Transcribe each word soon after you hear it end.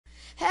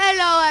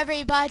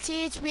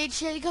everybody, it's me,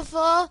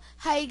 Chillicaful.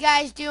 How you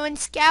guys doing,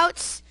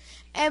 Scouts?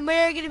 And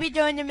we're going to be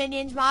doing the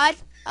Minions mod.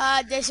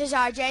 This is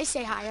RJ.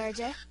 Say hi,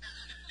 RJ.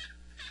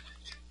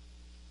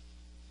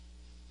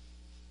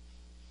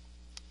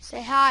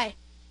 Say hi.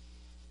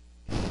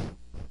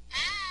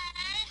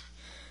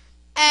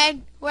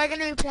 And we're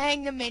going to be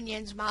playing the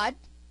Minions mod.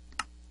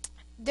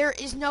 There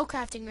is no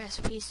crafting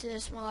recipes to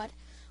this mod,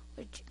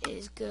 which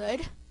is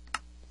good.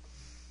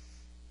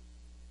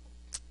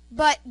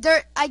 But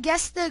I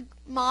guess the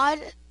mod,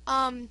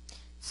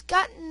 it's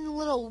gotten a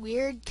little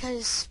weird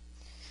because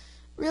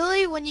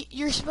really when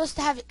you're supposed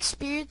to have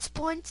experience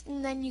points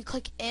and then you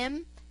click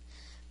M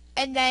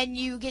and then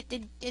you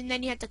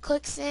have to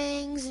click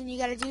things and you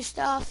got to do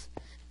stuff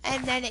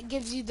and then it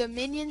gives you the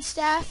minion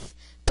staff,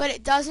 but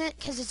it doesn't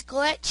because it's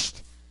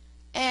glitched.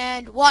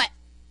 And what?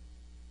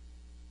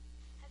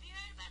 Have you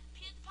heard about the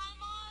PewDiePie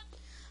mod?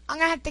 I'm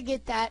gonna have to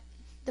get that,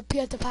 the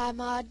PewDiePie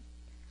mod.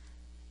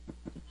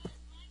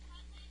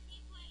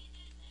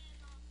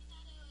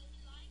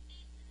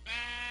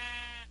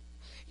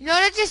 You know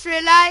what I just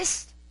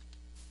realized?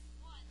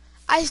 What?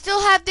 I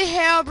still have the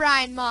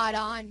Herobrine mod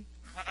on.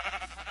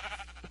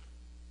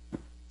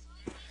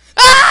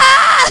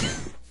 Ah!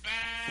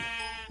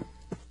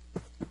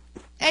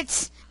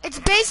 It's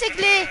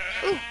basically,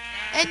 ooh,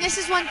 and this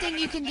is one thing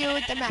you can do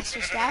with the Master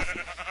Staff.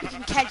 You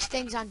can catch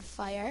things on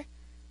fire,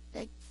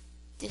 like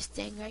this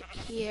thing right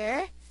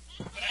here.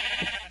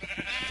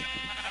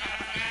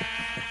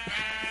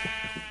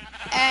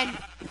 And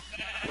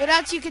what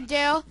else you can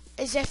do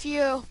is if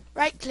you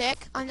right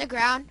click on the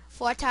ground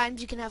 4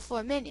 times, you can have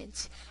 4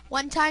 minions.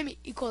 1 time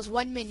equals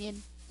 1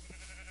 minion.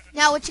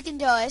 Now what you can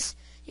do is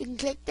you can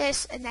click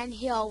this and then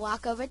he'll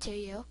walk over to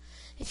you.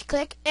 If you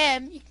click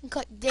M, you can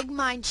click dig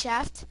mine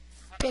shaft,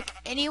 pick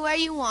anywhere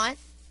you want,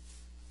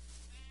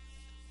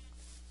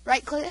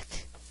 right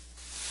click,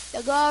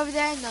 they'll go over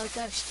there and they'll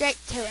go straight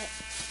to it.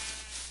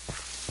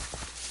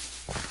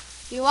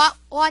 If you want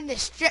one to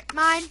strip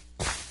mine,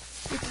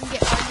 you can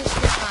get one to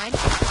strip mine.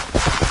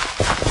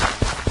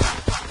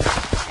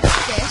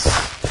 This.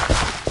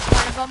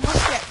 One of them will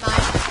strip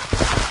mine,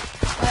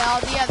 while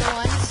all the other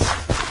ones.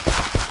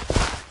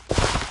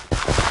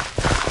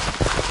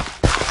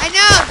 I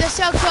know, they're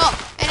so cool.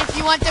 And if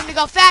you want them to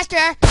go faster,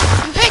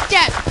 you hit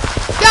them.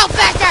 Go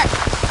faster!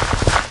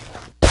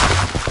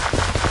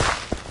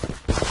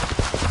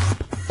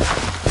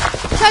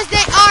 Because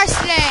they are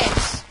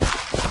slaves.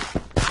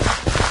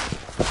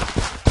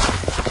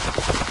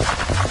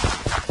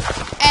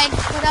 And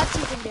what else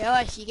you can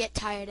do, if you get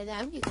tired of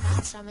them, you can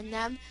unsummon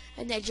them,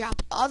 and they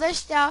drop all their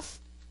stuff,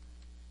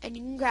 and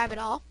you can grab it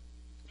all.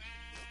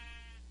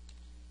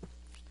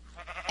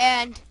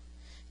 And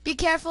be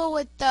careful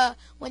with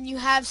when you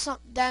have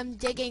them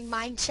digging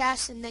mine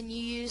chests, and then you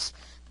use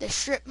the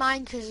strip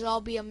mine, because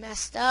it'll be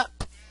messed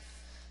up.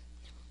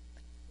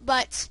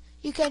 But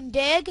you can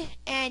dig,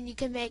 and you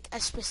can make a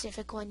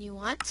specific one you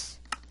want.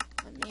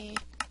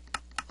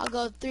 I'll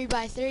go 3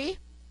 by 3,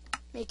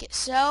 make it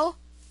so.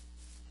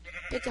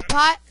 Pick a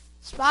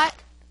spot.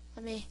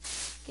 Let me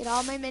get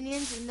all my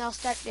minions and they'll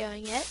start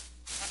doing it.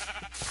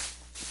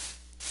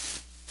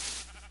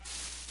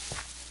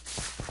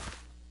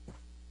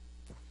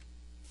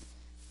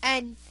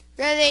 And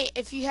really,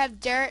 if you have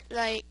dirt,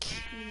 like,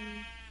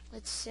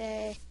 let's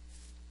say,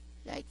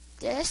 like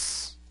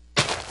this.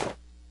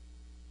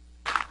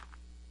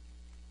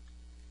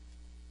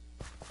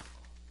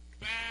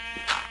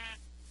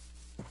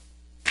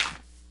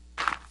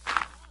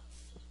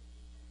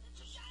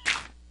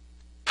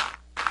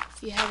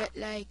 If you have it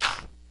like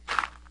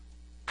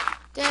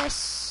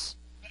this,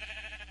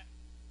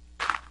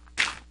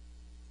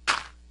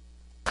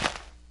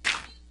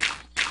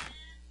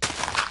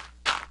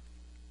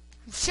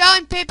 I'm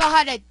showing people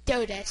how to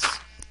do this.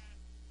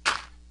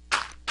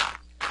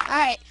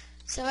 Alright,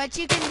 so what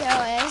you can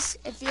do is,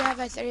 if you have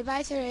a 3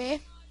 by 3,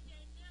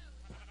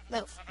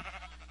 move.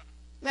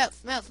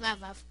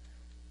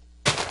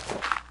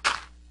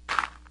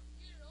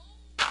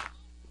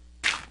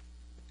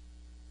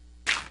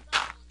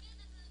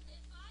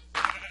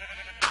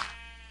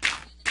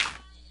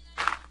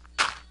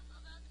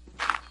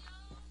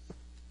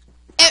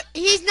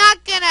 He's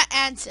not gonna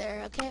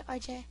answer, okay,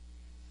 RJ?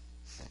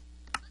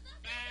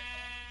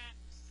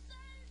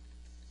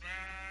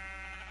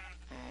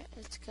 Alright,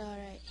 let's go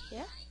right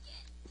here.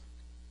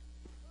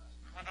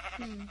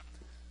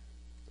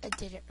 I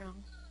did it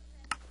wrong.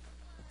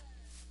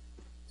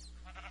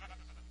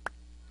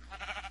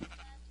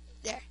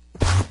 There.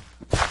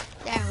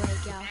 There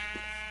we go.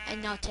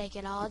 And now take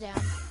it all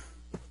down.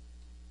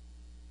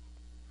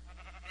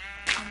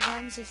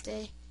 Sometimes if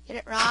they get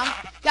it wrong,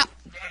 go!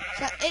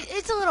 So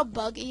it's a little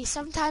buggy.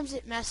 Sometimes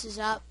it messes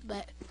up,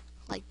 but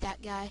like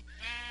that guy.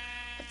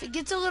 If it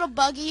gets a little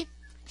buggy,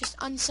 just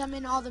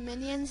unsummon all the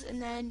minions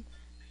and then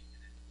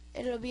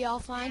it'll be all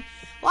fine.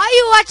 Why are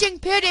you watching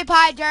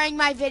PewDiePie during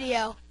my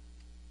video?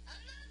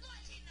 I'm not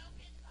watching no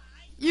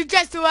PewDiePie. You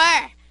just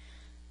were.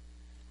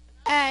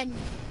 And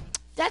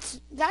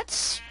that's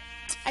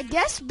I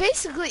guess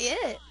basically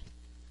it.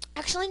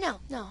 Actually no,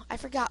 I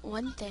forgot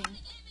one thing.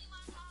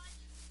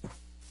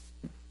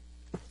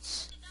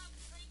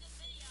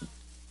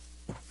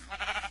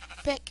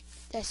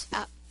 this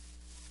up.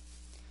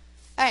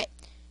 Alright,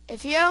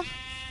 if you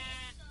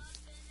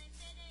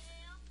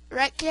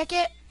right click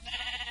it,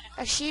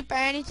 a sheep or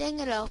anything,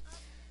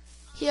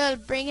 he'll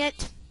bring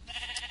it,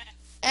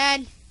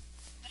 and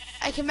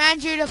I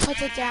command you to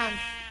put it down.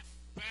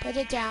 Put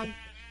it down.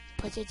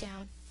 Put it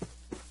down.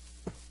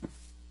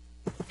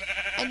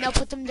 And they'll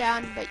put them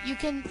down, but you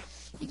can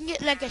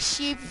get like a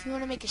sheep if you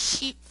want to make a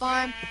sheep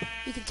farm.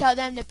 You can tell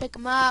them to pick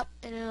them up,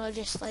 and it'll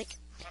just like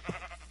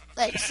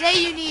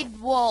say you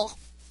need wool.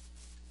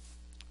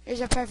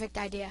 Here's a perfect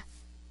idea.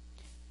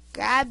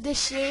 Grab the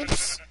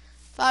sheeps.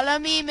 Follow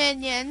me,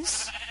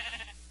 minions.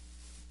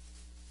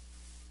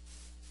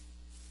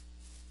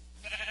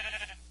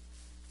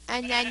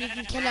 And then you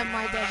can kill them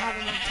while they have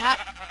them on top,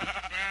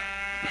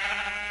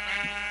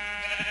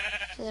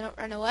 so they don't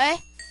run away.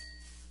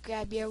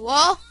 Grab your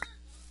wool,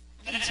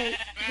 and so you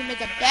can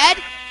make a bed.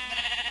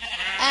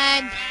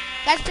 And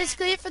that's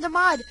basically it for the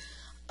mod.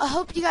 I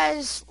hope you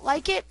guys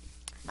like it.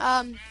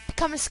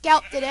 Become a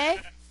scout today.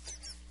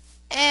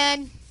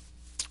 And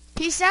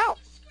peace out.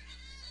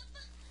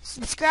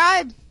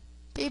 Subscribe,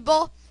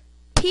 people.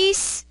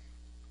 Peace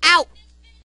out.